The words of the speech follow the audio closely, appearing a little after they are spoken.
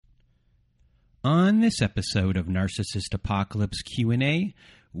On this episode of Narcissist Apocalypse Q&A,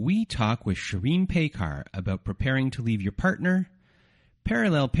 we talk with Shirin Peykar about preparing to leave your partner,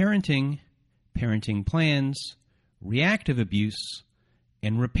 parallel parenting, parenting plans, reactive abuse,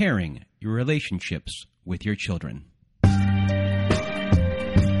 and repairing your relationships with your children.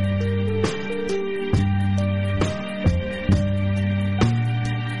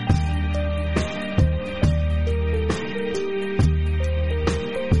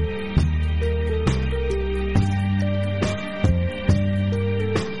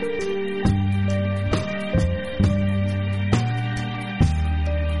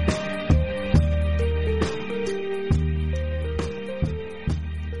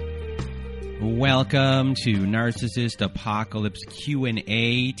 Welcome to Narcissist Apocalypse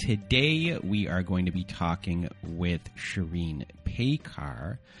Q&A. Today we are going to be talking with Shirin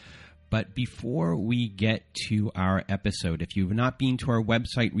Peykar. But before we get to our episode, if you've not been to our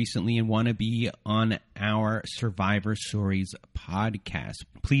website recently and want to be on our Survivor Stories podcast,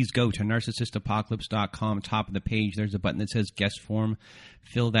 please go to narcissistapocalypse.com. Top of the page, there's a button that says guest form.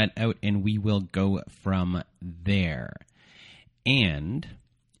 Fill that out and we will go from there. And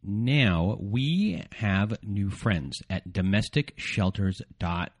now we have new friends at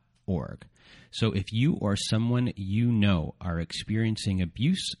domesticshelters.org. So if you or someone you know are experiencing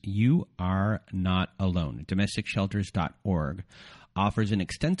abuse, you are not alone. Domesticshelters.org offers an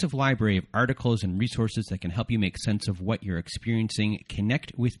extensive library of articles and resources that can help you make sense of what you're experiencing,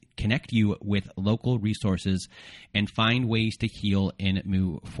 connect you with local resources, and find ways to heal and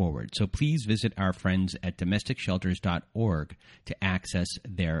move forward. So please visit our friends at domesticshelters.org to access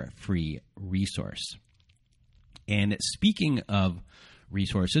their free resource. And speaking of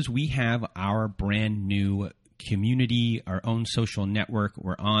resources, we have our brand new community, our own social network.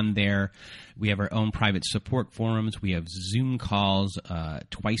 We're on there. We have our own private support forums. We have Zoom calls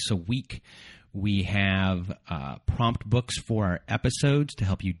twice a week. We have prompt books for our episodes to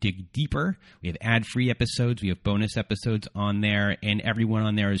help you dig deeper. We have ad-free episodes. We have bonus episodes on there, and everyone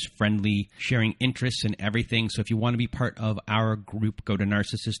on there is friendly, sharing interests and everything. So if you want to be part of our group, go to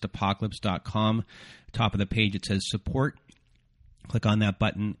narcissistapocalypse.com. Top of the page, it says support. Click on that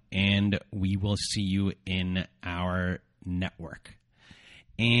button, and we will see you in our network.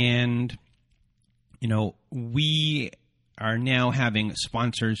 And, you know, we are now having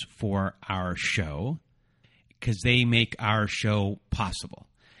sponsors for our show because they make our show possible.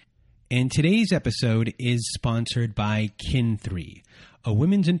 And today's episode is sponsored by Kin3, a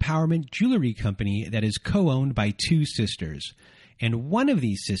women's empowerment jewelry company that is co-owned by two sisters. And one of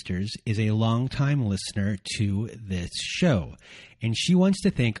these sisters is a longtime listener to this show. And she wants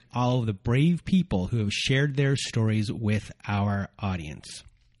to thank all of the brave people who have shared their stories with our audience.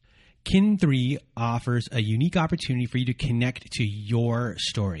 Kin3 offers a unique opportunity for you to connect to your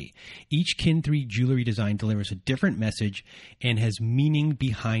story. Each Kin3 jewelry design delivers a different message and has meaning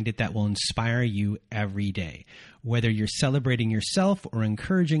behind it that will inspire you every day. Whether you're celebrating yourself or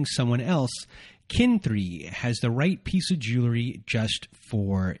encouraging someone else, Kin3 has the right piece of jewelry just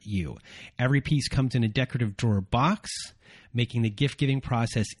for you. Every piece comes in a decorative drawer box, making the gift-giving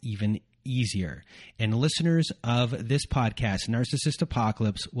process even easier. And listeners of this podcast, Narcissist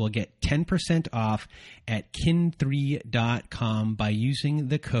Apocalypse, will get 10% off at kin3.com by using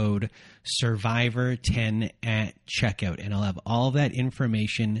the code SURVIVOR10 at checkout. And I'll have all of that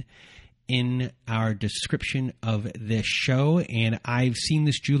information in our description of this show. And I've seen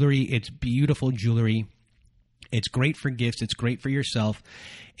this jewelry. It's beautiful jewelry. It's great for gifts. It's great for yourself.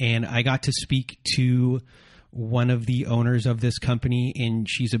 And I got to speak to one of the owners of this company, and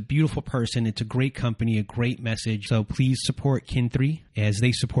she's a beautiful person. It's a great company, a great message. So please support Kin3 as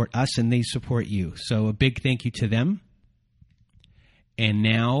they support us and they support you. So a big thank you to them. And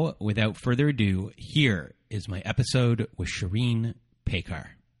now, without further ado, here is my episode with Shirin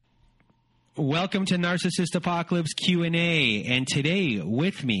Peykar. Welcome to Narcissist Apocalypse Q&A, and today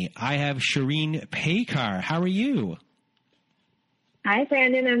with me I have Shirin Peykar. How are you? Hi,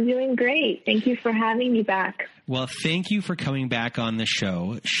 Brandon. I'm doing great. Thank you for having me back. Well, thank you for coming back on the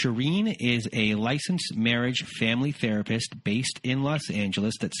show. Shirin is a licensed marriage family therapist based in Los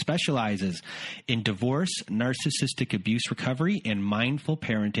Angeles that specializes in divorce, narcissistic abuse recovery, and mindful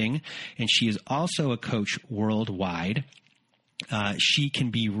parenting, and she is also a coach worldwide. She can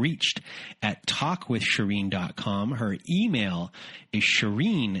be reached at talkwithshirin.com. Her email is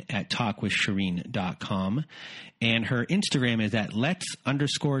shirin@talkwithshirin.com. And her Instagram is at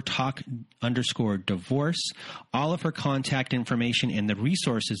let's_talk_divorce. All of her contact information and the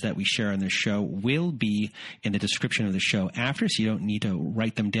resources that we share on the show will be in the description of the show after, so you don't need to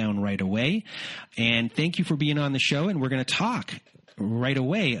write them down right away. And thank you for being on the show, and we're going to talk. right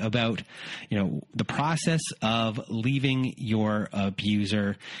away about, the process of leaving your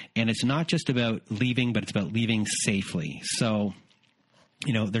abuser. And it's not just about leaving, but it's about leaving safely. So,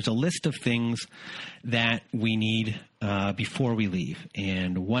 there's a list of things that we need before we leave.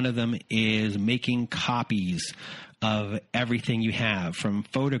 And one of them is making copies of everything you have, from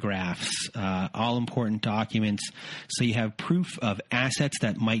photographs, all important documents. So you have proof of assets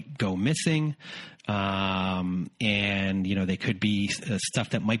that might go missing. And, they could be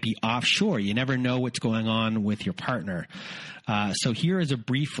stuff that might be offshore. You never know what's going on with your partner. So here is a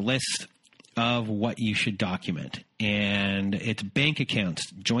brief list of what you should document. And it's bank accounts,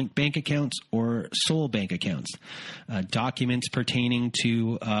 joint bank accounts, or sole bank accounts, documents pertaining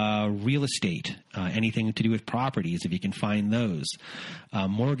to real estate, anything to do with properties, if you can find those,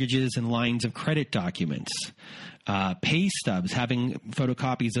 mortgages and lines of credit documents, pay stubs. Having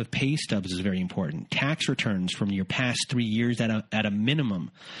photocopies of pay stubs is very important. Tax returns from your past 3 years at a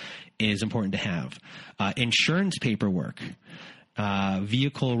minimum is important to have. Insurance paperwork.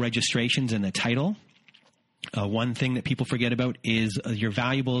 Vehicle registrations and the title. One thing that people forget about is your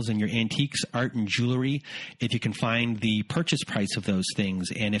valuables and your antiques, art and jewelry. If you can find the purchase price of those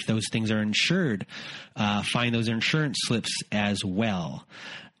things, and if those things are insured, find those insurance slips as well.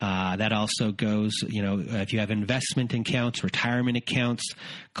 That also goes, if you have investment accounts, retirement accounts,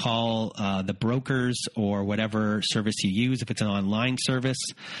 call the brokers or whatever service you use. If it's an online service,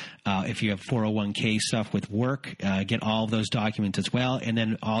 if you have 401k stuff with work, get all of those documents as well. And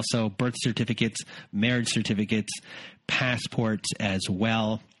then also birth certificates, marriage certificates, passports as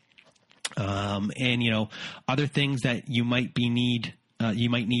well. And, other things that you might need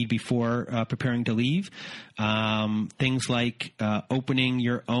before preparing to leave. Things like opening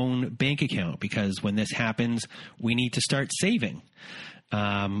your own bank account, because when this happens, we need to start saving.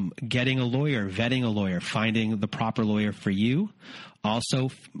 Getting a lawyer, vetting a lawyer, finding the proper lawyer for you. Also,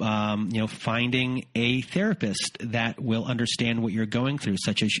 finding a therapist that will understand what you're going through,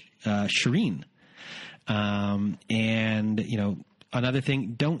 such as Shirin. Another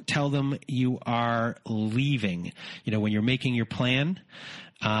thing, don't tell them you are leaving. When you're making your plan,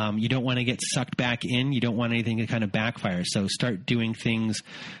 you don't want to get sucked back in. You don't want anything to kind of backfire. So start doing things.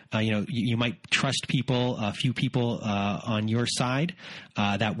 You might trust people, a few people on your side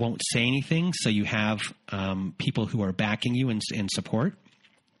that won't say anything. So you have people who are backing you in support.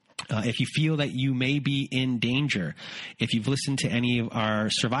 If you feel that you may be in danger, if you've listened to any of our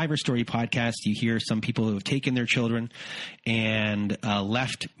Survivor Story podcasts, you hear some people who have taken their children and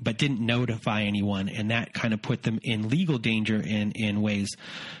left but didn't notify anyone, and that kind of put them in legal danger in ways,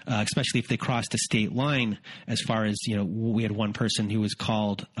 especially if they crossed a state line. As far as, we had one person who was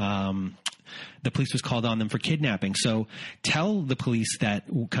called the police was called on them for kidnapping. So tell the police that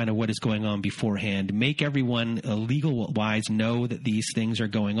kind of what is going on beforehand. Make everyone legal-wise know that these things are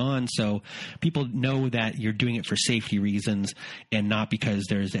going on, so people know that you're doing it for safety reasons and not because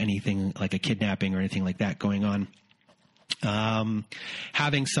there's anything like a kidnapping or anything like that going on.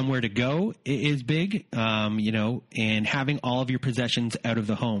 Having somewhere to go is big, and having all of your possessions out of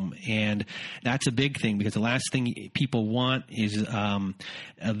the home. And that's a big thing, because the last thing people want is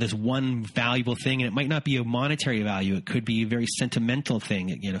this one valuable thing. And it might not be a monetary value. It could be a very sentimental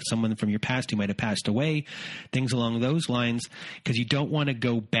thing. Someone from your past who might have passed away, things along those lines, because you don't want to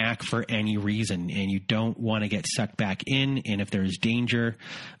go back for any reason, and you don't want to get sucked back in. And if there's danger,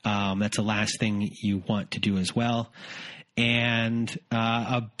 that's the last thing you want to do as well. And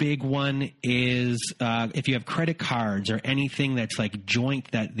a big one is if you have credit cards or anything that's like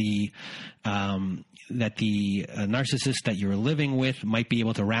joint that the narcissist that you're living with might be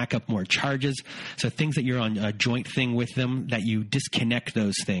able to rack up more charges. So things that you're on a joint thing with them, that you disconnect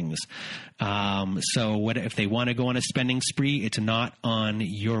those things. So what if they want to go on a spending spree? It's not on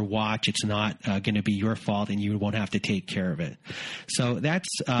your watch. It's not going to be your fault, and you won't have to take care of it. So that's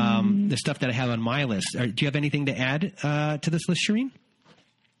the stuff that I have on my list. Do you have anything to add to this list, Shirin?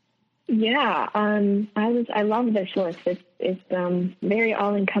 Yeah, I love this list. It's very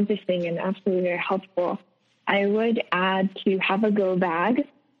all-encompassing and absolutely very helpful. I would add to have a go bag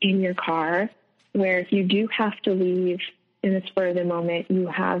in your car, where if you do have to leave in the spur of the moment, you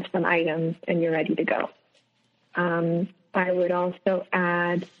have some items and you're ready to go. I would also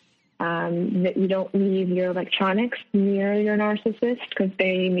add that you don't leave your electronics near your narcissist, because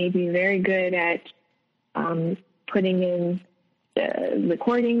they may be very good at putting in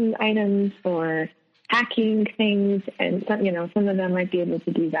recording items or hacking things, and some of them might be able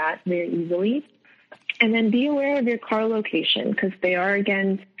to do that very easily. And then be aware of your car location, because they are,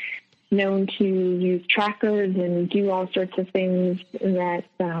 again, known to use trackers and do all sorts of things that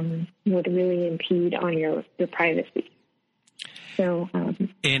would really impede on your privacy. So,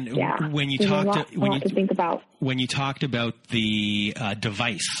 when you to think about. When you talked about the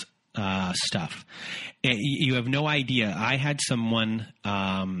device stuff, you have no idea. I had someone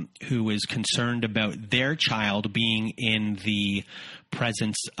who was concerned about their child being in the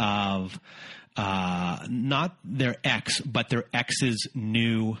presence of not their ex, but their ex's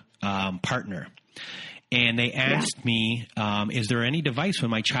new partner. And they asked me, is there any device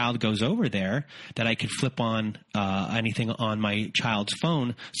when my child goes over there that I could flip on anything on my child's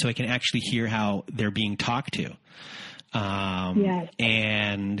phone so I can actually hear how they're being talked to?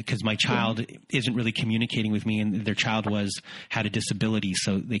 And because my child isn't really communicating with me, and their child had a disability,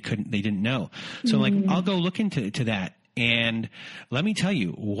 so they didn't know. So I'm like, I'll go look into that. And let me tell you,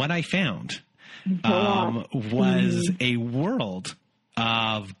 what I found was a world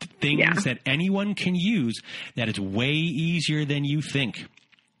of things that anyone can use that is way easier than you think.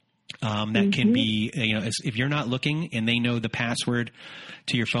 That can be, if you're not looking and they know the password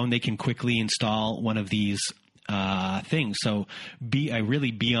to your phone, they can quickly install one of these things. So be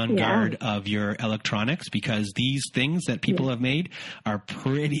on guard of your electronics, because these things that people have made are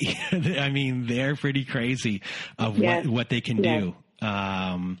pretty, I mean, they're pretty crazy of what they can do.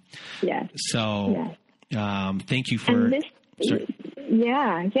 So thank you for...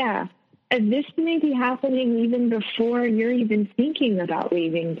 And this may be happening even before you're even thinking about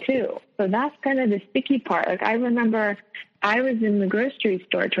leaving too. So that's kind of the sticky part. Like, I remember I was in the grocery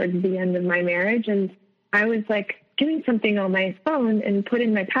store towards the end of my marriage, and I was like doing something on my phone and put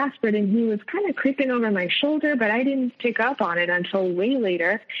in my password, and he was kind of creeping over my shoulder, but I didn't pick up on it until way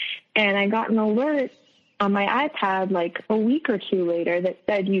later. And I got an alert on my iPad like a week or two later that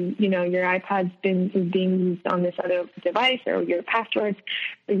said, your iPad's is being used on this other device, or your passwords,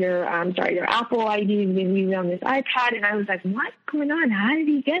 your Apple ID is being used on this iPad. And I was like, what's going on? How did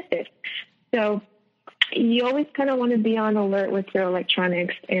he get this? So you always kind of want to be on alert with your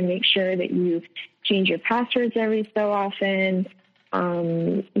electronics and make sure that you change your passwords every so often.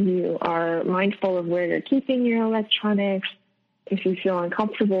 You are mindful of where you're keeping your electronics. If you feel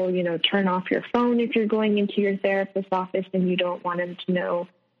uncomfortable, turn off your phone if you're going into your therapist's office and you don't want them to know,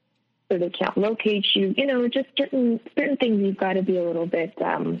 so they can't locate you. Just certain things you've got to be a little bit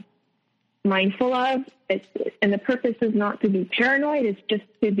mindful of. And the purpose is not to be paranoid. It's just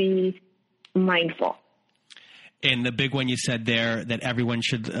to be mindful. And the big one you said there that everyone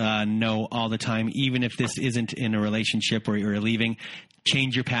should know all the time, even if this isn't in a relationship or you're leaving,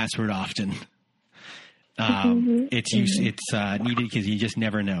 change your password often. It's needed because you just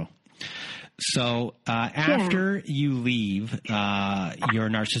never know. So after you leave your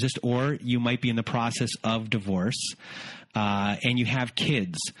narcissist, or you might be in the process of divorce, and you have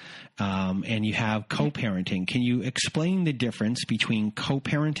kids, and you have co-parenting, can you explain the difference between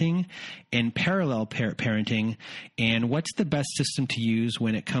co-parenting and parallel parenting, and what's the best system to use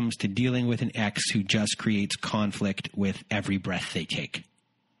when it comes to dealing with an ex who just creates conflict with every breath they take?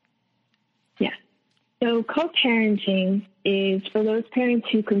 Yeah. So co-parenting is for those parents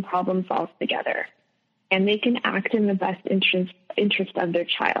who can problem solve together, and they can act in the best interest of their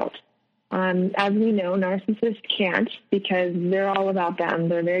child. As we know, narcissists can't, because they're all about them.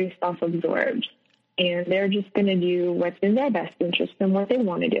 They're very self-absorbed, and they're just going to do what's in their best interest and what they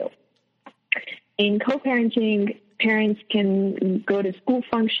want to do. In co-parenting, parents can go to school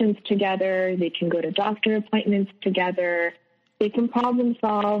functions together. They can go to doctor appointments together. They can problem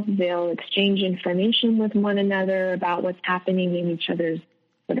solve. They'll exchange information with one another about what's happening in each other's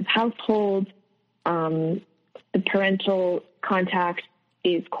sort of households. The parental contact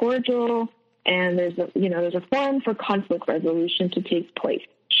is cordial, and there's a forum for conflict resolution to take place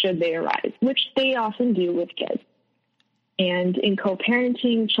should they arise, which they often do with kids. And in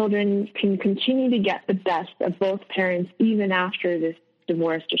co-parenting, children can continue to get the best of both parents even after this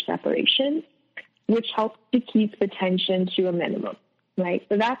divorce or separation, which helps to keep the tension to a minimum, right?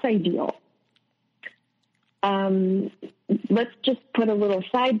 So that's ideal. Let's just put a little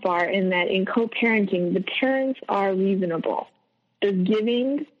sidebar in that in co-parenting, the parents are reasonable. They're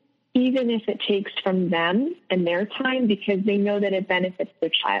giving, even if it takes from them and their time, because they know that it benefits their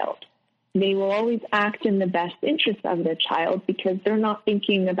child. They will always act in the best interest of their child because they're not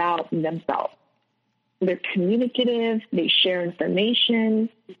thinking about themselves. They're communicative. They share information.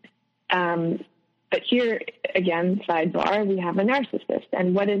 But here, again, sidebar, we have a narcissist.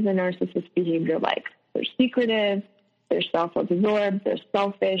 And what is a narcissist behavior like? They're secretive. They're self-absorbed. They're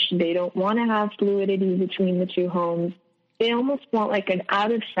selfish. They don't want to have fluidity between the two homes. They almost want like an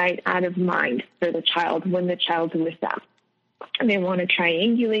out of sight, out of mind for the child when the child's with them. And they want to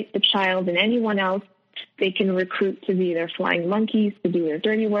triangulate the child and anyone else they can recruit to be their flying monkeys, to do their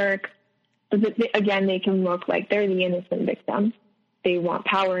dirty work. But again, they can look like they're the innocent victim. They want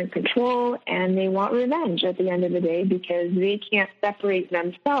power and control, and they want revenge at the end of the day because they can't separate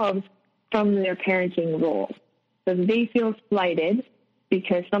themselves from their parenting role. So they feel slighted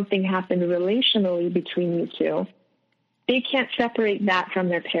because something happened relationally between you two. They can't separate that from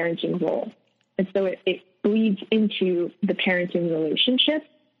their parenting role. And so it bleeds into the parenting relationship,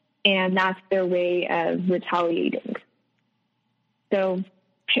 and that's their way of retaliating. So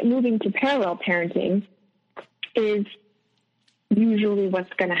moving to parallel parenting is usually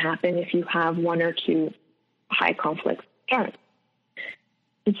what's going to happen if you have one or two high conflict parents.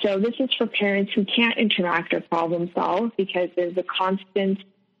 And so this is for parents who can't interact or problem solve because there's a constant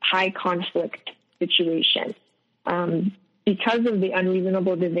high conflict situation. Because of the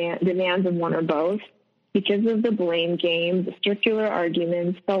unreasonable demands of one or both, because of the blame game, the circular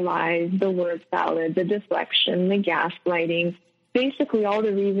arguments, the lies, the word salad, the deflection, the gaslighting, basically all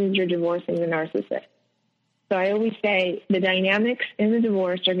the reasons you're divorcing the narcissist. So I always say the dynamics in the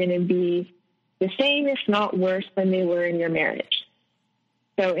divorce are going to be the same, if not worse, than they were in your marriage.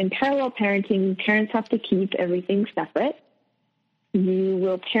 So in parallel parenting, parents have to keep everything separate. You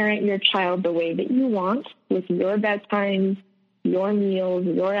will parent your child the way that you want, with your bedtimes, your meals,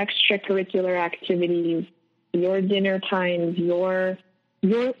 your extracurricular activities, your dinner times, your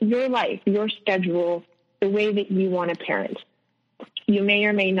life, your schedule, the way that you want to parent. You may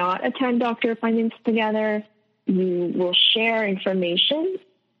or may not attend doctor appointments together. You will share information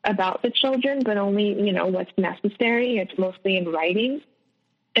about the children, but only, what's necessary. It's mostly in writing.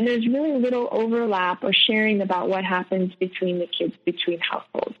 And there's really little overlap or sharing about what happens between the kids, between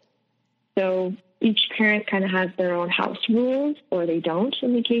households. So each parent kind of has their own house rules, or they don't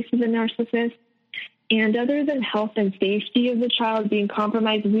in the case of a narcissist. And other than health and safety of the child being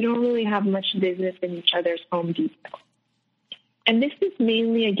compromised, we don't really have much business in each other's home details. And this is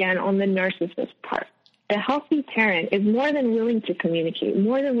mainly, again, on the narcissist part. The healthy parent is more than willing to communicate,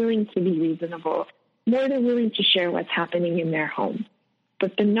 more than willing to be reasonable, more than willing to share what's happening in their home.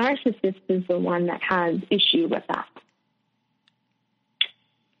 But the narcissist is the one that has issue with that.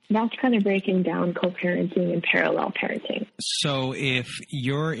 That's kind of breaking down co-parenting and parallel parenting. So if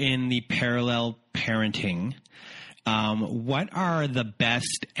you're in the parallel parenting, what are the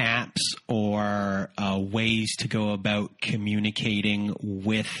best apps or ways to go about communicating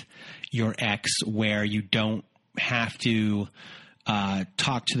with your ex where you don't have to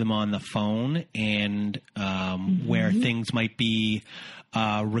talk to them on the phone and where things might be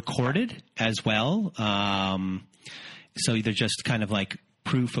recorded as well? So they're just kind of like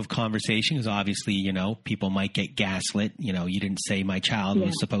proof of conversation, because obviously, people might get gaslit. You didn't say my child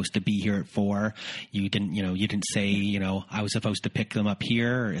was supposed to be here at 4. You didn't say, I was supposed to pick them up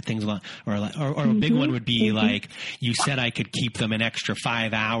here, or things along, or a big one would be like, you said I could keep them an extra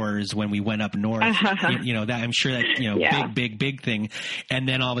 5 hours when we went up north. That I'm sure that, big thing. And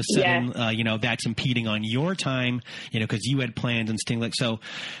then all of a sudden, that's impeding on your time, because you had plans and things like, so,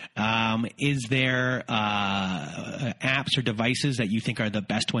 is there, apps or devices that you think are the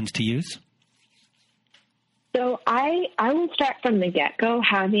best ones to use? So I will start from the get-go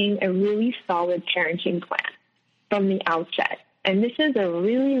having a really solid parenting plan from the outset. And this is a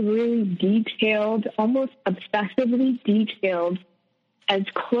really, really detailed, almost obsessively detailed, as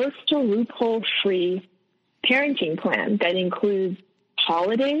close to loophole-free parenting plan that includes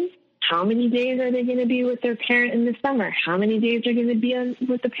holidays. How many days are they going to be with their parent in the summer? How many days are going to be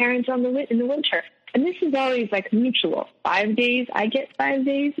with the parents in the winter? And this is always like mutual. 5 days, I get 5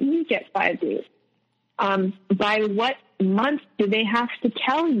 days, you get 5 days. By what month do they have to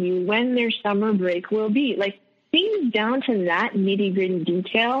tell you when their summer break will be? Like things down to that nitty-gritty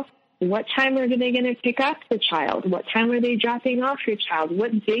detail. What time are they going to pick up the child? What time are they dropping off your child?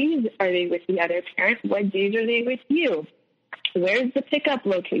 What days are they with the other parent? What days are they with you? Where's the pickup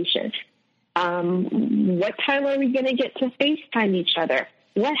location? What time are we going to get to FaceTime each other?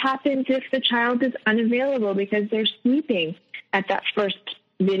 What happens if the child is unavailable because they're sleeping at that first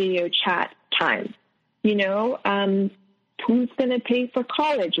video chat time? Who's going to pay for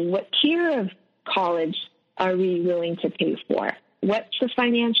college? What tier of college are we willing to pay for? What's the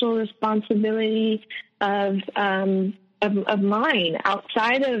financial responsibility of mine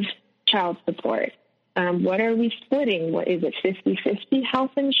outside of child support? What are we splitting? What is it, 50-50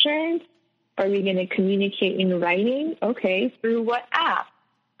 health insurance? Are we going to communicate in writing? Okay, through what app?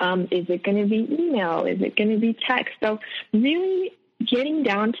 Is it going to be email? Is it going to be text? So really getting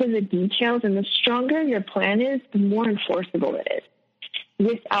down to the details, and the stronger your plan is, the more enforceable it is.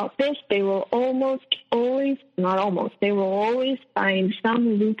 Without this, they will they will always find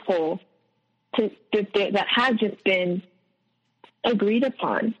some loophole that hasn't been agreed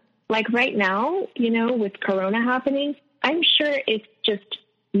upon. Like right now, with Corona happening, I'm sure it's just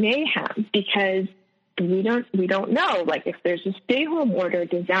mayhem because we don't know. Like, if there's a stay-home order,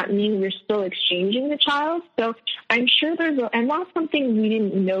 does that mean we're still exchanging the child? So I'm sure and that's something we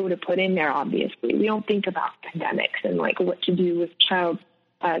didn't know to put in there, obviously. We don't think about pandemics and, like, what to do with child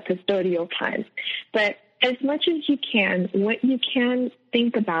custodial time. But as much as you can, what you can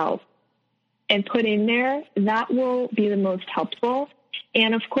think about and put in there, that will be the most helpful.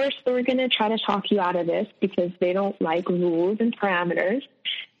 And, of course, we're going to try to talk you out of this because they don't like rules and parameters.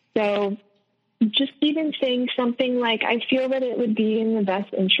 So just even saying something like, I feel that it would be in the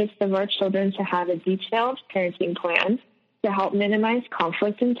best interest of our children to have a detailed parenting plan to help minimize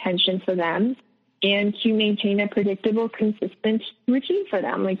conflict and tension for them and to maintain a predictable, consistent routine for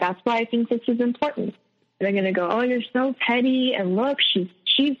them. Like, that's why I think this is important. They're going to go, oh, you're so petty, and look,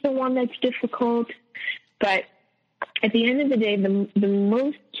 she's the one that's difficult. But at the end of the day, the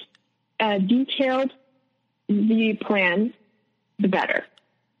most detailed the plan, the better.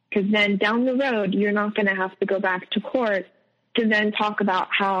 Because then down the road, you're not going to have to go back to court to then talk about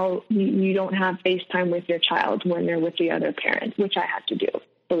how you don't have FaceTime with your child when they're with the other parent, which I had to do,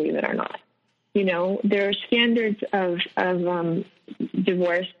 believe it or not. You know, there are standards of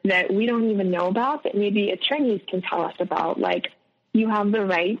divorce that we don't even know about that maybe attorneys can tell us about. Like, you have the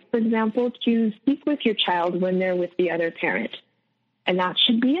right, for example, to speak with your child when they're with the other parent, and that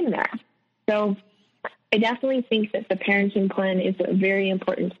should be in there. So I definitely think that the parenting plan is a very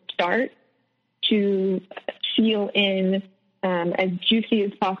important start to seal in as juicy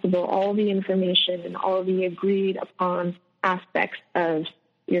as possible all the information and all the agreed upon aspects of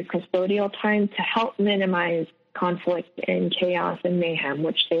your custodial time to help minimize conflict and chaos and mayhem,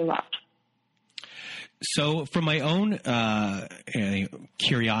 which they love. So from my own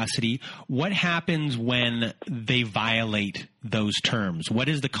curiosity, what happens when they violate those terms? What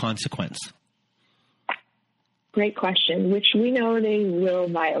is the consequence? Great question, which we know they will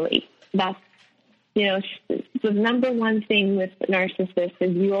violate. That's, the number one thing with narcissists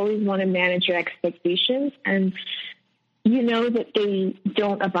is you always want to manage your expectations, and you know that they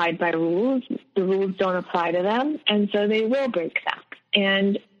don't abide by rules. The rules don't apply to them, and so they will break them.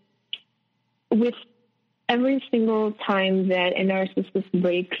 And with every single time that a narcissist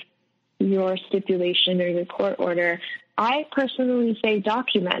breaks your stipulation or your court order, I personally say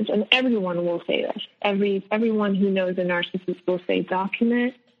document, and everyone will say this. Everyone who knows a narcissist will say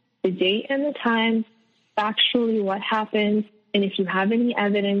document the date and the time, factually what happened, and if you have any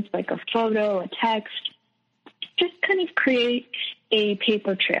evidence like a photo, a text, just kind of create a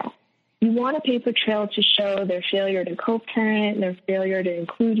paper trail. You want a paper trail to show their failure to co-parent, their failure to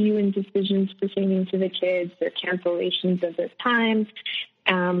include you in decisions pertaining to the kids, their cancellations of their time,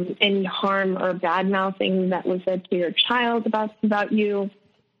 any harm or bad-mouthing that was said to your child about you,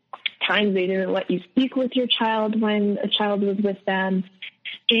 times they didn't let you speak with your child when a child was with them.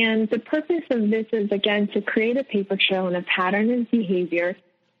 And the purpose of this is, again, to create a paper trail and a pattern of behavior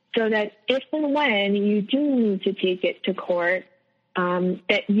so that if and when you do need to take it to court,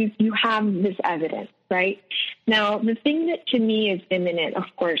 that you have this evidence, right? Now, the thing that to me is imminent, of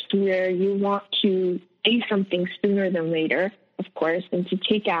course, where you want to say something sooner than later, of course, and to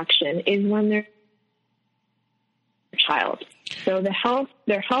take action is when they're a child. So their health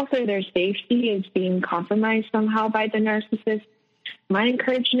or their safety is being compromised somehow by the narcissist. My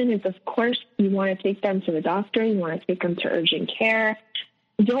encouragement is, of course, you want to take them to the doctor. You want to take them to urgent care.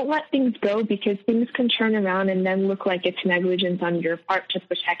 Don't let things go because things can turn around and then look like it's negligence on your part to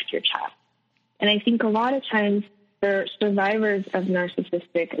protect your child. And I think a lot of times for survivors of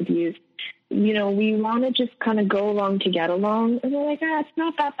narcissistic abuse, we want to just kind of go along to get along. And they're like, it's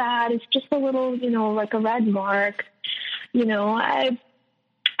not that bad. It's just a little, like a red mark.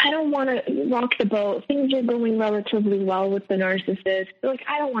 I don't want to rock the boat. Things are going relatively well with the narcissist. Like,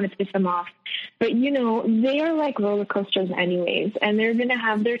 I don't want to piss them off. But, they are like roller coasters anyways, and they're going to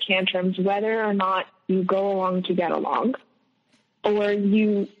have their tantrums whether or not you go along to get along or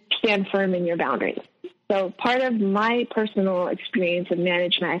you stand firm in your boundaries. So part of my personal experience of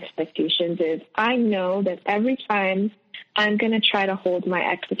managing my expectations is I know that every time I'm going to try to hold my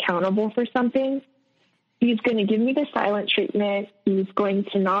ex accountable for something, he's going to give me the silent treatment. He's going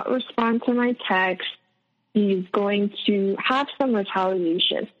to not respond to my text. He's going to have some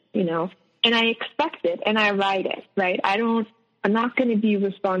retaliation, and I expect it and I ride it, right? I'm not going to be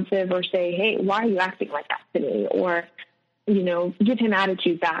responsive or say, hey, why are you acting like that to me? Or, give him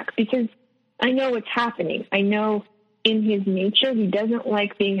attitude back because I know what's happening. I know in his nature, he doesn't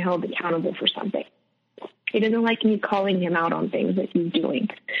like being held accountable for something. He doesn't like me calling him out on things that he's doing.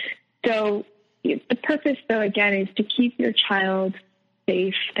 So the purpose, though, again, is to keep your child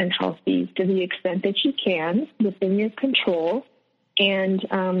safe and healthy to the extent that you can within your control. And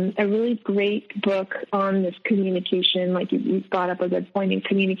a really great book on this communication, like you brought up a good point in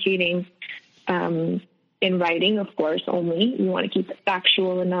communicating in writing, of course, only. You want to keep it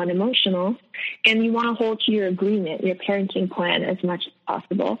factual and non-emotional. And you want to hold to your agreement, your parenting plan as much as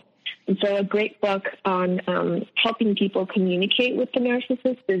possible. And so a great book on helping people communicate with the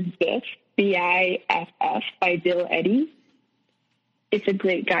narcissist is BIFF, B-I-F-F, by Bill Eddy. It's a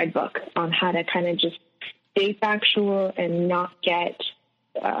great guidebook on how to kind of just stay factual and not get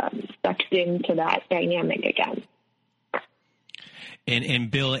sucked into that dynamic again.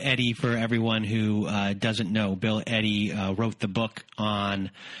 And Bill Eddy, for everyone who doesn't know, Bill Eddy wrote the book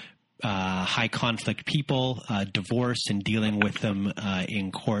on high conflict people, divorce, and dealing with them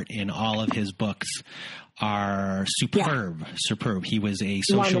in court. And all of his books are superb. He was a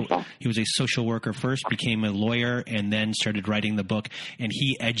social worker first, became a lawyer, and then started writing the book. And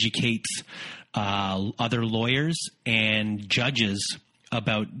he educates other lawyers and judges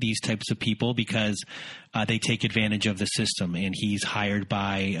about these types of people because they take advantage of the system, and he's hired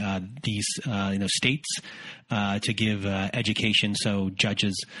by these states to give education so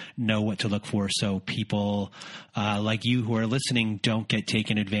judges know what to look for, so people like you who are listening don't get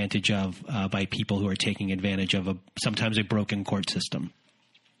taken advantage of by people who are taking advantage of sometimes a broken court system.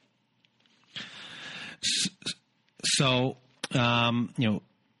 So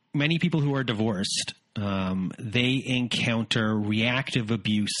many people who are divorced, they encounter reactive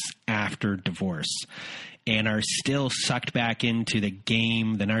abuse after divorce and are still sucked back into the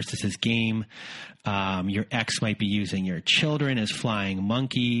game, the narcissist game. Your ex might be using your children as flying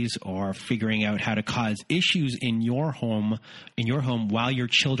monkeys or figuring out how to cause issues in your home while your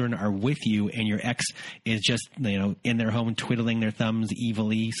children are with you, and your ex is just, in their home twiddling their thumbs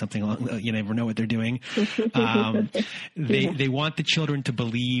evilly, something along, you never know what they're doing. They want the children to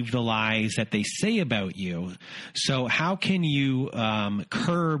believe the lies that they say about you. So how can you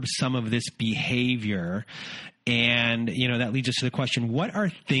curb some of this behavior? And, that leads us to the question, what are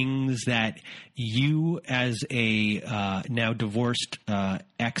things that you as a now divorced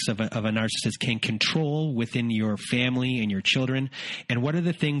ex of a narcissist can control within your family and your children? And what are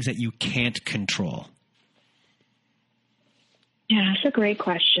the things that you can't control? Yeah, that's a great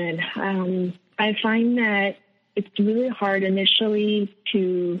question. I find that it's really hard initially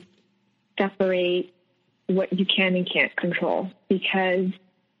to separate what you can and can't control because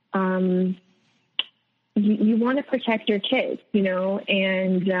you want to protect your kids,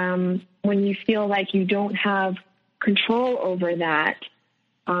 and when you feel like you don't have control over that,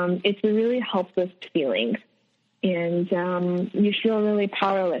 it's a really helpless feeling. And you feel really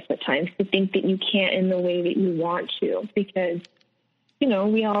powerless at times to think that you can't in the way that you want to because,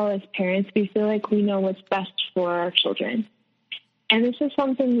 we all as parents, we feel like we know what's best for our children. And this is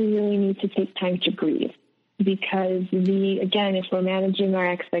something we really need to take time to grieve because if we're managing our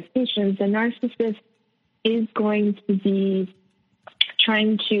expectations, the narcissist is going to be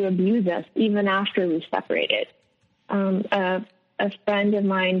trying to abuse us even after we've separated. A friend of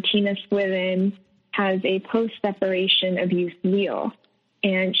mine, Tina Swithin, has a post-separation abuse wheel,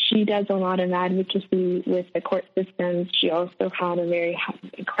 and she does a lot of advocacy with the court systems. She also had a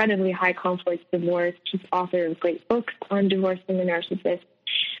incredibly high conflict divorce. She's author of great books on divorcing the narcissist.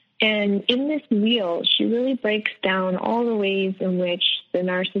 And in this wheel, she really breaks down all the ways in which the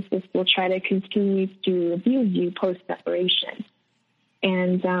narcissist will try to continue to abuse you post-separation.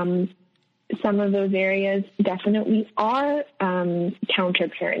 And some of those areas definitely are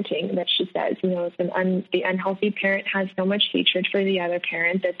counter-parenting, that she says. The unhealthy parent has so much hatred for the other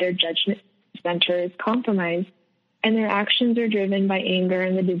parent that their judgment center is compromised, and their actions are driven by anger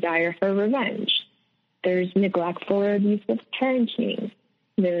and the desire for revenge. There's neglectful or abusive parenting.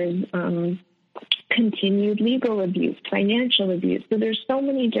 There's continued legal abuse, financial abuse. So there's so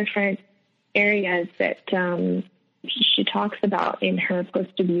many different areas that she talks about in her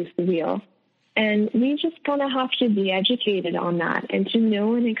post-abuse wheel. And we just kind of have to be educated on that and to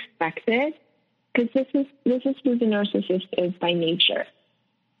know and expect it, because this is who the narcissist is by nature.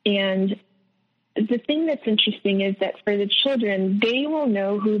 And the thing that's interesting is that for the children, they will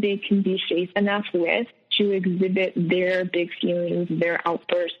know who they can be safe enough with to exhibit their big feelings, their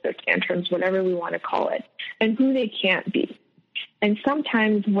outbursts, their tantrums, whatever we want to call it, and who they can't be. And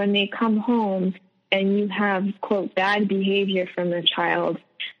sometimes when they come home and you have, quote, bad behavior from the child,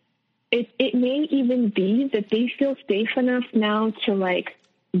 it may even be that they feel safe enough now to,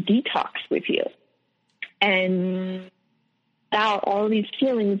 detox with you and out all these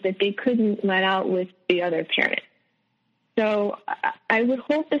feelings that they couldn't let out with the other parent. So I would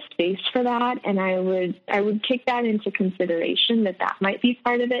hold the space for that, and I would take that into consideration, that might be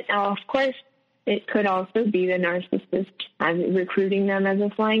part of it. Now, of course, It could also be the narcissist recruiting them as a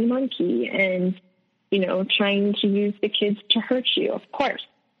flying monkey and, trying to use the kids to hurt you, of course.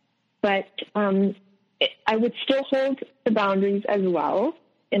 But I would still hold the boundaries as well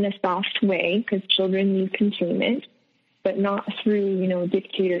in a soft way, because children need containment, but not through,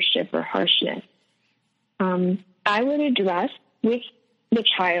 dictatorship or harshness. I would address with the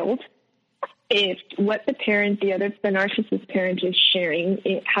child if what the narcissist parent is sharing,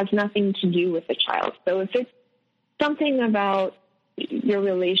 it has nothing to do with the child. So if it's something about your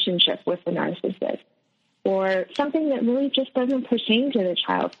relationship with the narcissist or something that really just doesn't pertain to the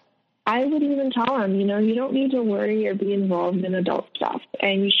child, I would even tell them, you don't need to worry or be involved in adult stuff,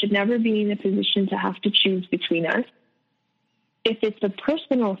 and you should never be in a position to have to choose between us. If it's a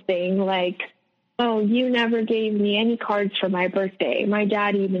personal thing, like, oh, you never gave me any cards for my birthday. My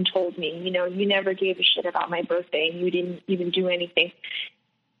dad even told me, you never gave a shit about my birthday and you didn't even do anything.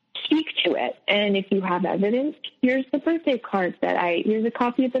 Speak to it. And if you have evidence, here's the birthday card here's a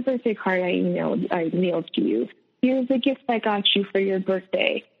copy of the birthday card I mailed to you. Here's the gift I got you for your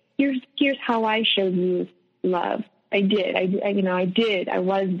birthday. Here's how I showed you love. I did. I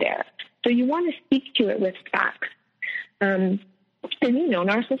was there. So you want to speak to it with facts. And,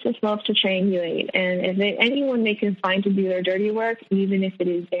 narcissists love to triangulate. And if anyone they can find to do their dirty work, even if it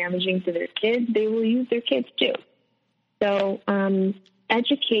is damaging to their kids, they will use their kids too. So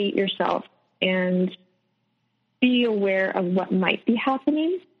educate yourself and be aware of what might be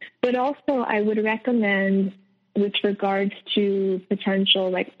happening. But also I would recommend, with regards to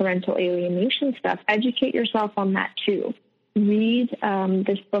potential parental alienation stuff, educate yourself on that too. Read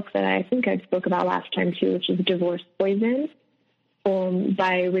this book that I think I spoke about last time too, which is Divorce Poison,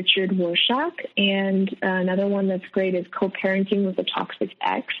 by Richard Warshak. And another one that's great is Co-Parenting with a Toxic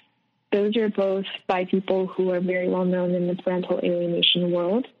Ex. Those are both by people who are very well known in the parental alienation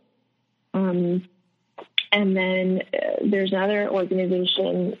world. And then there's another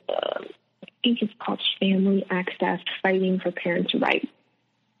organization, I think it's called Family Access, Fighting for Parents' Rights.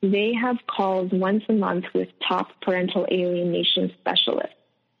 They have calls once a month with top parental alienation specialists.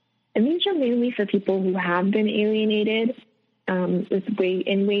 And these are mainly for people who have been alienated,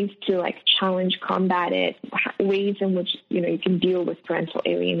 in ways to challenge, combat it, ways in which, you can deal with parental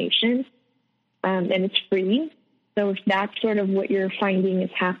alienation. And it's free. So if that's sort of what you're finding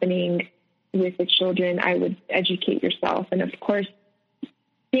is happening with the children, I would educate yourself. And of course,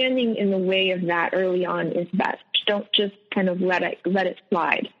 standing in the way of that early on is best. Don't just kind of let it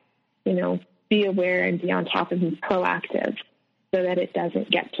slide. Be aware and be on top of it, proactive, so that it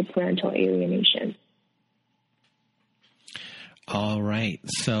doesn't get to parental alienation. All right.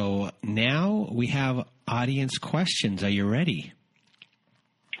 So now we have audience questions. Are you ready?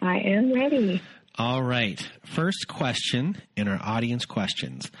 I am ready. All right. First question in our audience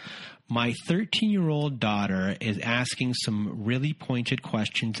questions. My 13-year-old daughter is asking some really pointed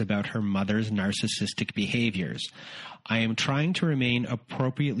questions about her mother's narcissistic behaviors. I am trying to remain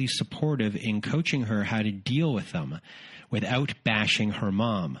appropriately supportive in coaching her how to deal with them without bashing her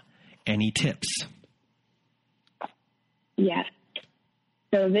mom. Any tips? Yes.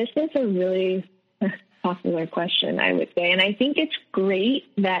 So this is a really popular question, I would say. And I think it's great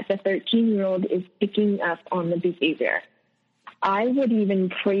that the 13-year-old is picking up on the behavior. I would even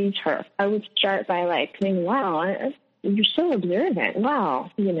praise her. I would start by saying, wow, you're so observant.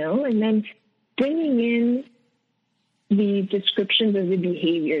 Wow. And then bringing in the descriptions of the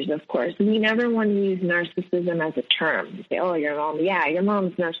behaviors, of course. We never want to use narcissism as a term. You say, oh, your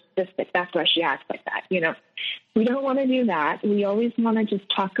mom's narcissistic. That's why she acts like that. We don't want to do that. We always want to just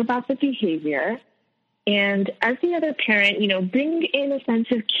talk about the behavior. And as the other parent, bring in a sense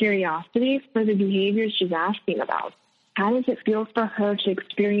of curiosity for the behaviors she's asking about. How does it feel for her to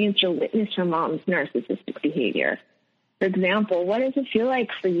experience or witness her mom's narcissistic behavior? For example, what does it feel like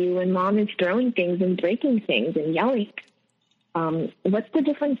for you when mom is throwing things and breaking things and yelling? What's the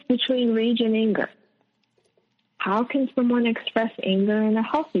difference between rage and anger? How can someone express anger in a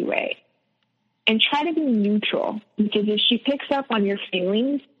healthy way? And try to be neutral, because if she picks up on your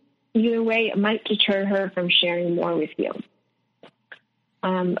feelings, either way, it might deter her from sharing more with you.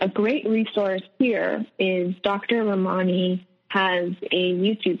 A great resource here is Dr. Ramani has a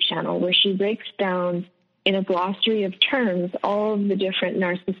YouTube channel where she breaks down in a glossary of terms all of the different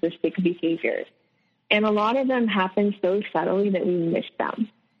narcissistic behaviors. And a lot of them happen so subtly that we miss them.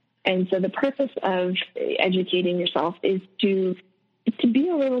 And so the purpose of educating yourself is to be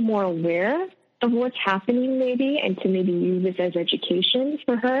a little more aware of what's happening maybe, and to maybe use this as education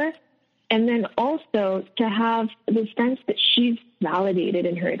for her. And then also to have the sense that she's validated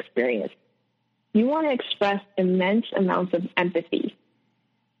in her experience. You want to express immense amounts of empathy.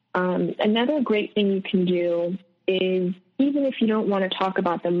 Another great thing you can do is, even if you don't want to talk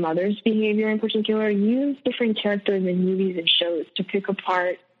about the mother's behavior in particular, use different characters in movies and shows to pick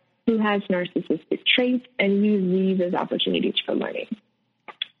apart who has narcissistic traits and use these as opportunities for learning.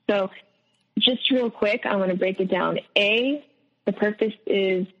 So just real quick, I want to break it down. A, the purpose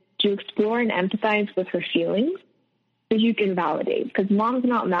is to explore and empathize with her feelings so you can validate, because mom's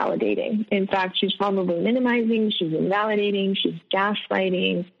not validating. In fact, she's probably minimizing, she's invalidating, she's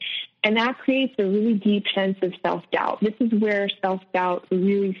gaslighting, and that creates a really deep sense of self-doubt. This is where self-doubt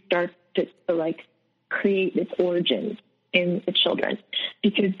really starts to create its origins in the children,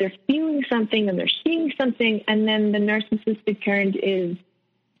 because they're feeling something and they're seeing something, and then the narcissistic parent is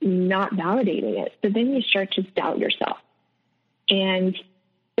not validating it. So then you start to doubt yourself. And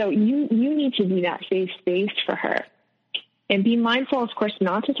so you need to be that safe space for her. And be mindful, of course,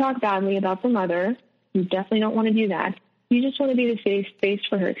 not to talk badly about the mother. You definitely don't want to do that. You just want to be the safe space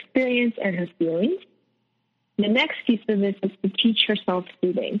for her experience and her feelings. The next piece of this is to teach her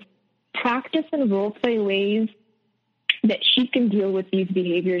self-soothing. Practice and role-play ways that she can deal with these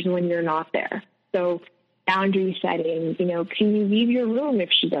behaviors when you're not there. So boundary setting, can you leave your room if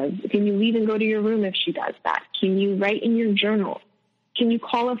she does? Can you leave and go to your room if she does that? Can you write in your journal? Can you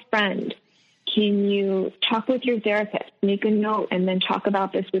call a friend? Can you talk with your therapist? Make a note and then talk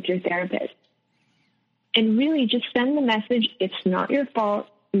about this with your therapist. And really just send the message, it's not your fault,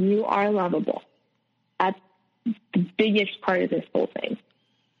 you are lovable. That's the biggest part of this whole thing.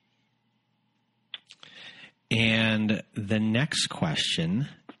 And the next question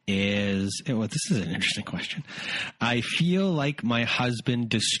is, this is an interesting question. I feel like my husband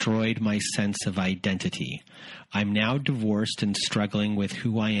destroyed my sense of identity. I'm now divorced and struggling with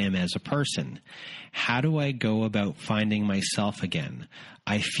who I am as a person. How do I go about finding myself again?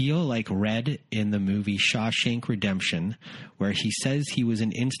 I feel like Red in the movie Shawshank Redemption, where he says he was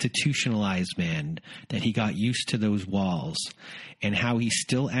an institutionalized man, that he got used to those walls, and how he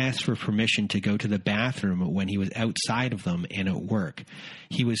still asked for permission to go to the bathroom when he was outside of them and at work.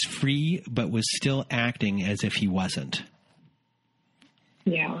 He was free, but was still acting as if he wasn't.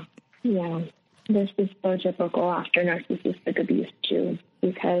 Yeah. This is so typical after narcissistic abuse, too,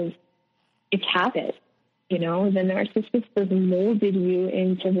 because it's habit. The narcissist has molded you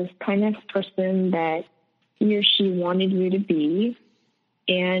into this kind of person that he or she wanted you to be,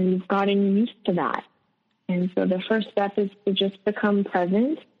 and you've gotten used to that. And so the first step is to just become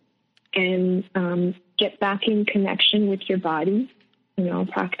present and get back in connection with your body,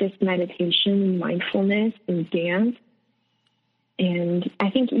 practice meditation and mindfulness and dance. And I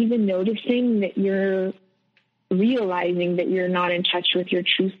think even noticing that you're realizing that you're not in touch with your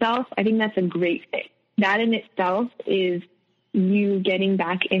true self, I think that's a great thing. That in itself is you getting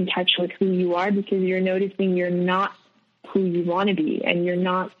back in touch with who you are, because you're noticing you're not who you want to be and you're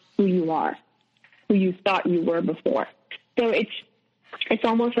not who you are, who you thought you were before. So it's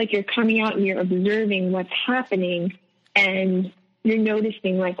almost like you're coming out and you're observing what's happening and you're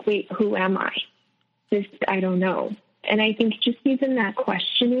noticing wait, who am I? I don't know. And I think just even that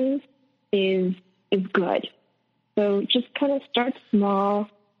questioning is good. So just kind of start small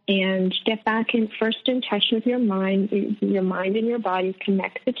and get back in touch with your mind and your body,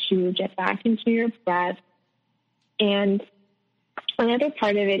 connect the two, get back into your breath. And another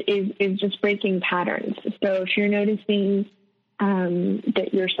part of it is just breaking patterns. So if you're noticing that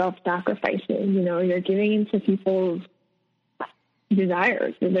you're self-sacrificing, you're giving into people's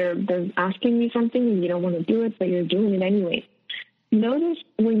desires. They're asking you something and you don't want to do it, but you're doing it anyway. Notice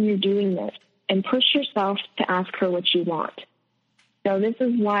when you're doing this and push yourself to ask her what you want. So this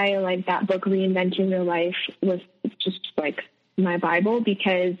is why that book, Reinventing Your Life, was just my Bible,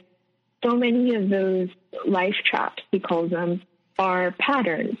 because so many of those life traps, he calls them, are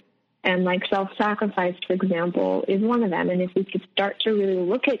patterns. And self-sacrifice, for example, is one of them. And if we could start to really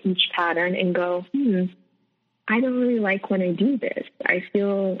look at each pattern and go, I don't really like when I do this. I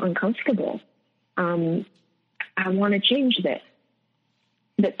feel uncomfortable. I want to change this.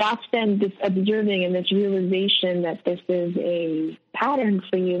 That's then this observing and this realization that this is a pattern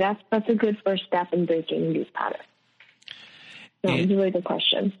for you. That's a good first step in breaking these patterns. So it's a really good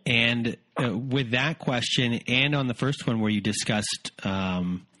question. And with that question, and on the first one where you discussed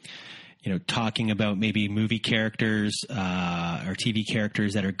talking about maybe movie characters or TV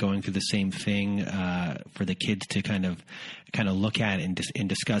characters that are going through the same thing for the kids to kind of look at and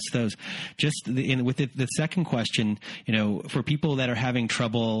discuss those. Just with the second question, for people that are having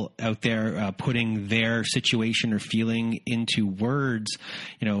trouble out there putting their situation or feeling into words,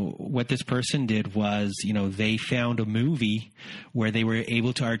 what this person did was, they found a movie where they were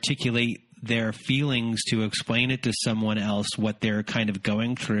able to articulate their feelings to explain it to someone else, what they're kind of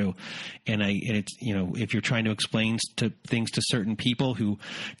going through. And it's, if you're trying to explain things to certain people who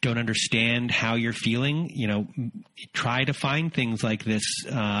don't understand how you're feeling, try to find things like this,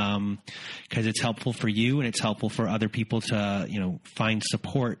 because it's helpful for you and it's helpful for other people to, find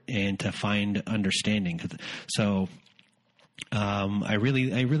support and to find understanding. So, I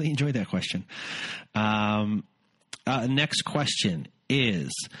really enjoyed that question. Next question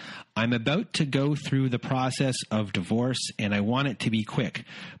is, I'm about to go through the process of divorce and I want it to be quick,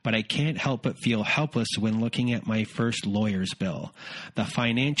 but I can't help but feel helpless when looking at my first lawyer's bill. The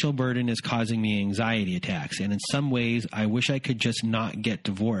financial burden is causing me anxiety attacks, and in some ways I wish I could just not get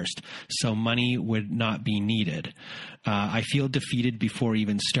divorced so money would not be needed. I feel defeated before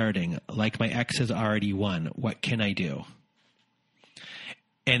even starting, like my ex has already won. What can I do?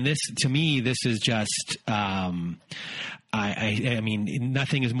 And this, to me, this is just, I mean,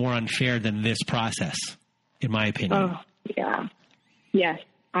 nothing is more unfair than this process, in my opinion. Oh, yeah. Yes,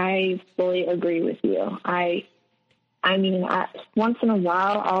 I fully agree with you. I mean, once in a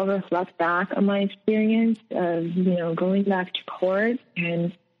while, I'll reflect back on my experience of, going back to court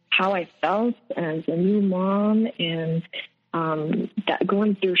and how I felt as a new mom, and that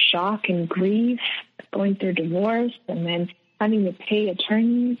going through shock and grief, going through divorce, and then having to pay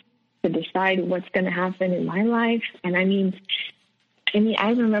attorneys to decide what's going to happen in my life. And I mean, I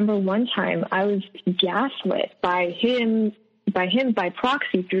remember one time I was gaslit by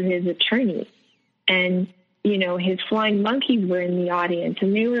proxy through his attorney. And, his flying monkeys were in the audience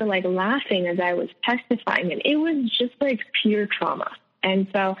and they were like laughing as I was testifying. And it was just like pure trauma. And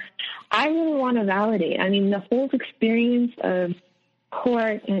so I really want to validate, the whole experience of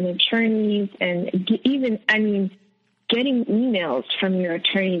court and attorneys and getting emails from your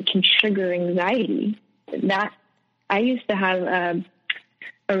attorney can trigger anxiety. That I used to have a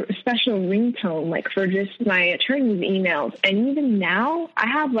special ringtone, like for just my attorney's emails. And even now I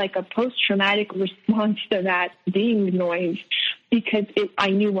have like a post-traumatic response to that ding noise because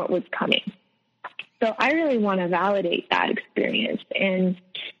I knew what was coming. So I really want to validate that experience. And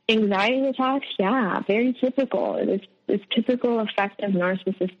anxiety attacks, yeah, very typical. It's typical effect of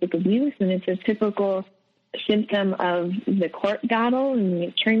narcissistic abuse, and it's a typical symptom of the court battle and the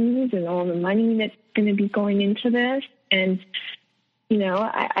attorneys and all the money that's going to be going into this. And,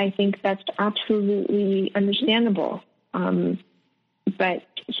 I think that's absolutely understandable. But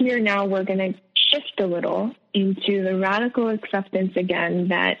here now we're going to shift a little into the radical acceptance again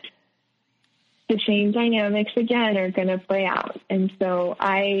that the same dynamics again are going to play out. And so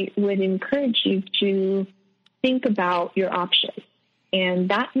I would encourage you to think about your options. And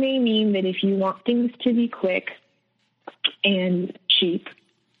that may mean that if you want things to be quick and cheap,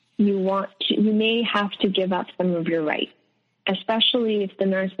 you may have to give up some of your rights, especially if the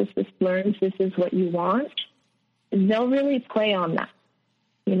narcissist learns this is what you want. They'll really play on that.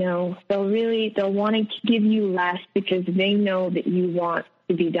 They'll want to give you less because they know that you want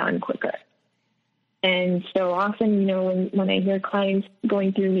to be done quicker. And so often, when I hear clients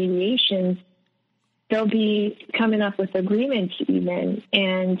going through mediations, they'll be coming up with agreements even,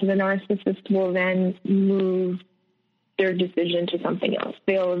 and the narcissist will then move their decision to something else.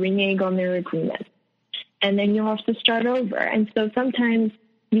 They'll renege on their agreement. And then you'll have to start over. And so sometimes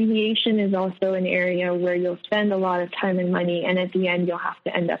mediation is also an area where you'll spend a lot of time and money, and at the end you'll have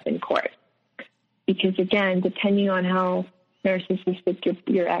to end up in court. Because again, depending on how narcissistic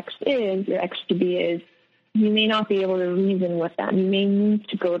your ex-to-be is, you may not be able to reason with them. You may need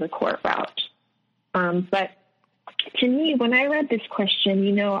to go the court route. But to me, when I read this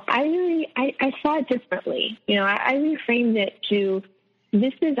question, I saw it differently. I reframed it to,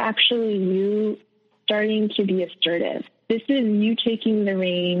 this is actually you starting to be assertive. This is you taking the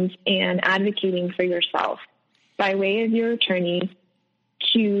reins and advocating for yourself by way of your attorney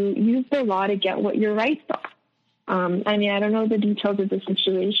to use the law to get what your rights are. I don't know the details of the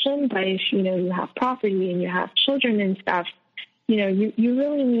situation, but if, you have property and you have children and stuff, you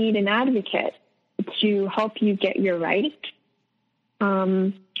really need an advocate to help you get your right.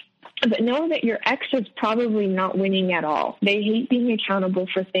 But know that your ex is probably not winning at all. They hate being accountable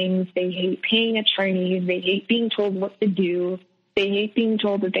for things. They hate paying attorneys. They hate being told what to do. They hate being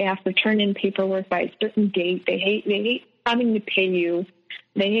told that they have to turn in paperwork by a certain date. They hate having to pay you.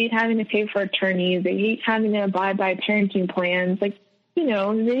 They hate having to pay for attorneys. They hate having to abide by parenting plans. I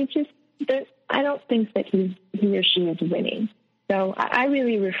don't think that he or she is winning. So I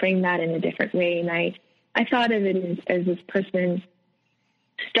really reframe that in a different way. And I thought of it as this person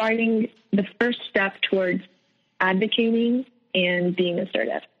starting the first step towards advocating and being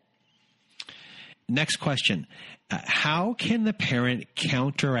assertive. Next question. How can the parent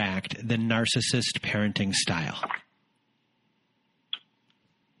counteract the narcissist parenting style?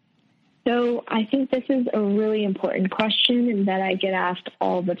 So I think this is a really important question that I get asked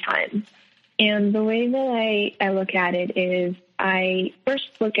all the time. And the way that I look at it is I first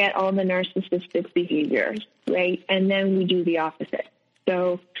look at all the narcissistic behaviors, right? And then we do the opposite.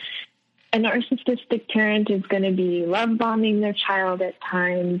 So a narcissistic parent is going to be love bombing their child at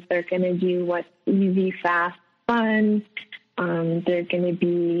times. They're going to do what's easy, fast, fun. They're going to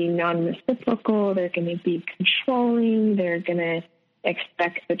be non-reciprocal. They're going to be controlling. They're going to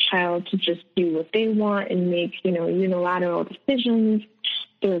expect the child to just do what they want and make, unilateral decisions.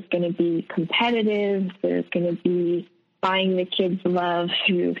 There's going to be competitive. There's going to be buying the kids' love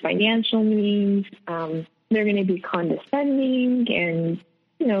through financial means. They're going to be condescending and,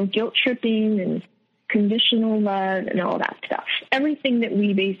 guilt tripping and conditional love and all that stuff. Everything that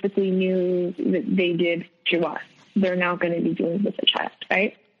we basically knew that they did to us, they're now going to be doing with the child,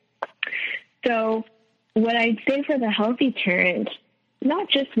 right? So what I'd say for the healthy parent, not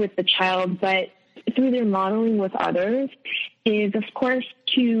just with the child, but through their modeling with others, is, of course,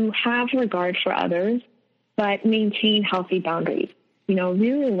 to have regard for others, but maintain healthy boundaries.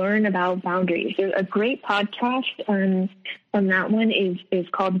 Really learn about boundaries. There's a great podcast on that one is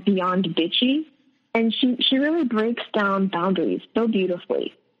called Beyond Bitchy, and she really breaks down boundaries so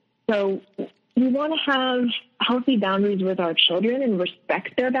beautifully. So we want to have healthy boundaries with our children and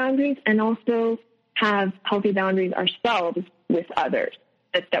respect their boundaries, and also have healthy boundaries ourselves with others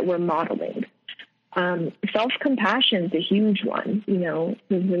that we're modeling. Self-compassion is a huge one. The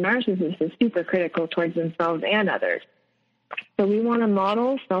narcissist is super critical towards themselves and others. So we want to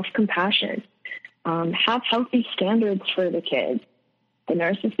model self-compassion, have healthy standards for the kids. The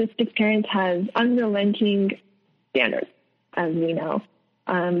narcissistic parent has unrelenting standards, as we know.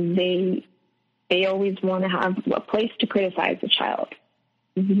 They always want to have a place to criticize the child.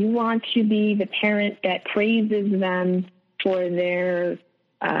 You want to be the parent that praises them for their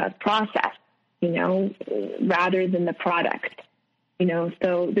process, rather than the product.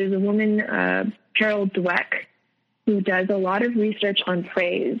 So there's a woman, Carol Dweck, who does a lot of research on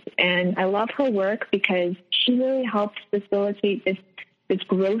praise. And I love her work because she really helps facilitate this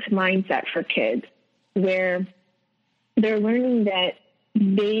growth mindset for kids, where they're learning that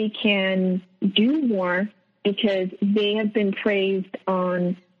they can do more because they have been praised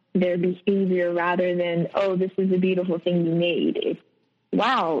on their behavior rather than, oh, this is a beautiful thing you made. It's,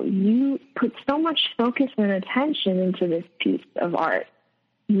 wow, you put so much focus and attention into this piece of art.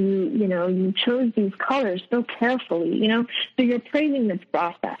 You chose these colors so carefully, so you're praising the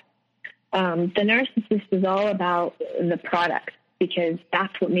process. The narcissist is all about the product because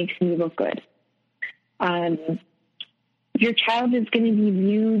that's what makes me look good. Your child is going to be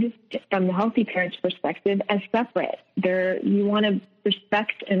viewed from the healthy parent's perspective as separate. You want to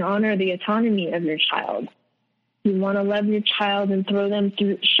respect and honor the autonomy of your child. You want to love your child and show them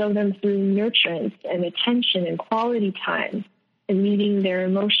through nurturance and attention and quality time and meeting their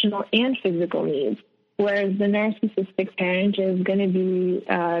emotional and physical needs. Whereas the narcissistic parent is going to be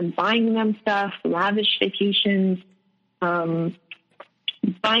buying them stuff, lavish vacations, buying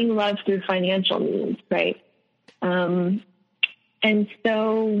love through financial means, right? And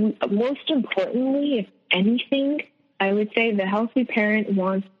so most importantly, if anything, I would say the healthy parent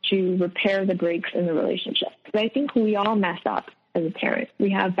wants to repair the breaks in the relationship. Because I think we all mess up as a parent.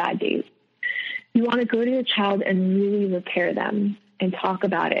 We have bad days. You want to go to your child and really repair them and talk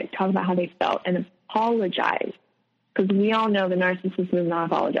about it, talk about how they felt and apologize. Because we all know the narcissist does not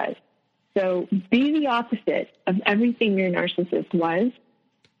apologize. So be the opposite of everything your narcissist was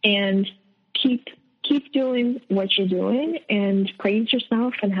and keep doing what you're doing and praise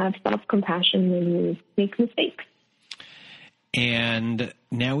yourself and have self-compassion when you make mistakes. And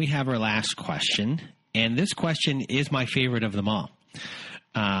now we have our last question. And this question is my favorite of them all.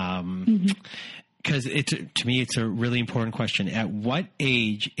 Because to me, it's a really important question. At what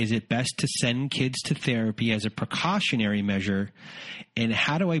age is it best to send kids to therapy as a precautionary measure? And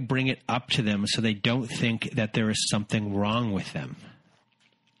how do I bring it up to them so they don't think that there is something wrong with them?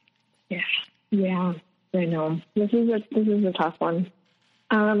 Yeah, I know. This is a tough one.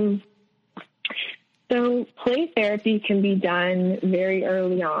 So play therapy can be done very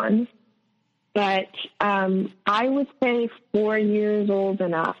early on, but I would say 4 years old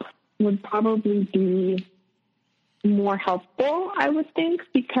and up would probably be more helpful, I would think,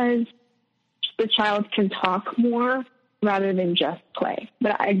 because the child can talk more rather than just play.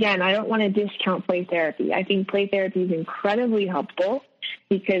 But again, I don't want to discount play therapy. I think play therapy is incredibly helpful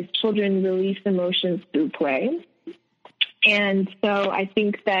because children release emotions through play. And so I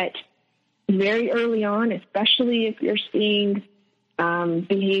think that very early on, especially if you're seeing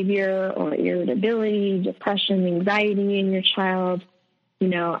behavior or irritability, depression, anxiety in your child.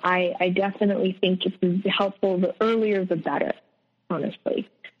 I definitely think it's helpful. The earlier, the better, honestly.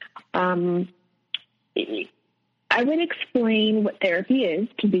 I would explain what therapy is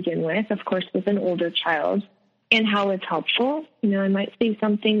to begin with, of course, with an older child, and how it's helpful. I might say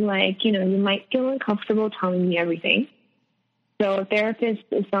something like, you might feel uncomfortable telling me everything. So a therapist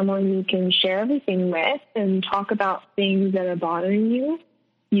is someone you can share everything with and talk about things that are bothering you.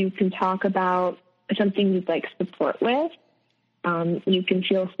 You can talk about something you'd like support with. You can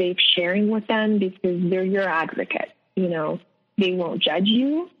feel safe sharing with them because they're your advocate. They won't judge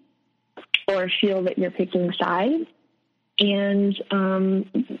you or feel that you're picking sides. And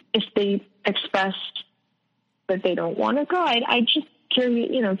if they express that they don't want to go, I just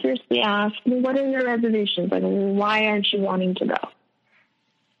curiously ask, what are your reservations? Like, why aren't you wanting to go?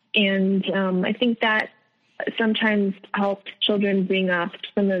 And I think that sometimes helps children bring up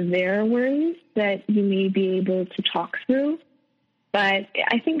some of their worries that you may be able to talk through. But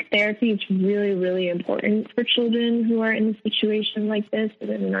I think therapy is really, really important for children who are in a situation like this, in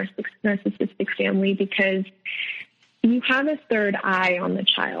a narcissistic family, because you have a third eye on the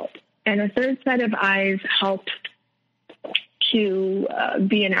child. And a third set of eyes helps to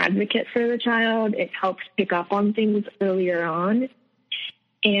be an advocate for the child. It helps pick up on things earlier on.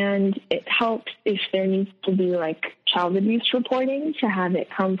 And it helps if there needs to be child abuse reporting to have it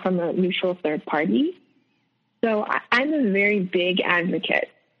come from a neutral third party. So I'm a very big advocate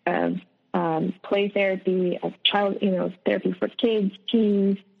of play therapy, of child, therapy for kids,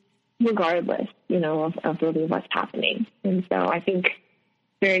 teens, regardless, of really what's happening. And so I think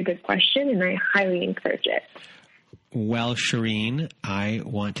very good question, and I highly encourage it. Well, Shirin, I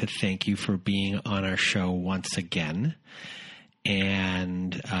want to thank you for being on our show once again.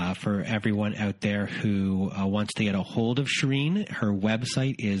 And for everyone out there who wants to get a hold of Shirin, her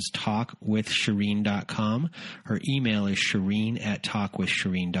website is talkwithshirin.com. Her email is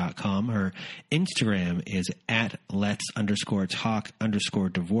shirin@talkwithshirin.com. Her Instagram is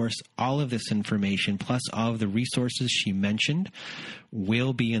 @lets_talk_divorce. All of this information, plus all of the resources she mentioned,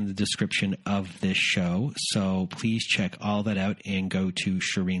 will be in the description of this show. So please check all that out and go to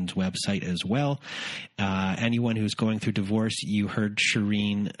Shirin's website as well. Anyone who's going through divorce, you heard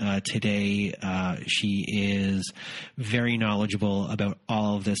Shirin today. She is very knowledgeable about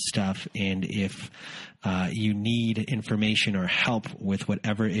all of this stuff. And if you need information or help with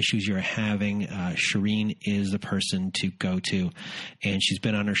whatever issues you're having, Shirin is the person to go to. And she's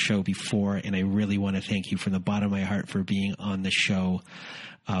been on our show before, and I really want to thank you from the bottom of my heart for being on the show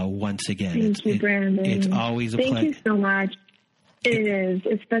once again. Thank you, Brandon. It's always a pleasure. Thank you so much. It is.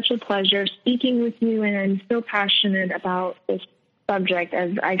 It's such a pleasure speaking with you, and I'm so passionate about this subject,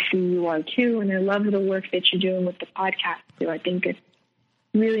 as I see you are too, and I love the work that you're doing with the podcast too. I think it's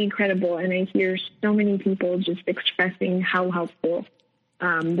really incredible, and I hear so many people just expressing how helpful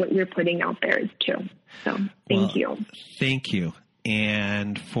what you're putting out there is too. So thank you. Thank you.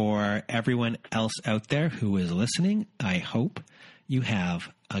 And for everyone else out there who is listening, I hope you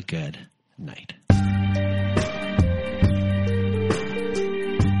have a good night.